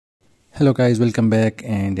Hello guys, welcome back,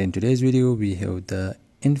 and in today's video we have the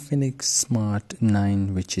Infinix Smart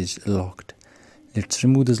 9 which is locked. Let's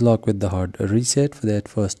remove this lock with the hard reset. For that,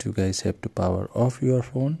 first you guys have to power off your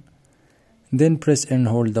phone, then press and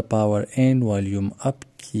hold the power and volume up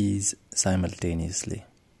keys simultaneously.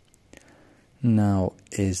 Now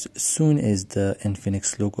as soon as the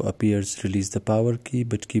Infinix logo appears, release the power key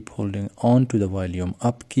but keep holding on to the volume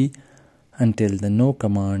up key until the no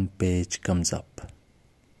command page comes up.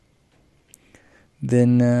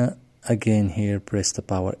 Then again here press the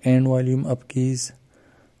power and volume up keys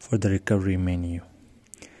for the recovery menu.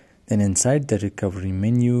 Then inside the recovery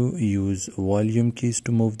menu, use volume keys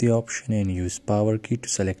to move the option and use power key to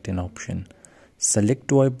select an option.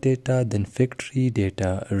 Select wipe data, then factory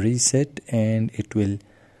data reset, and it will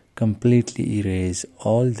completely erase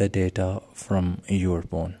all the data from your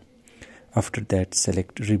phone. After that,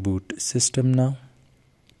 select reboot system now.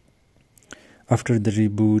 After the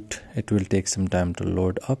reboot, it will take some time to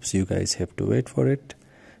load up, so you guys have to wait for it.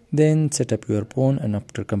 Then set up your phone, and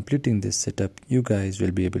after completing this setup, you guys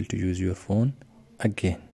will be able to use your phone again.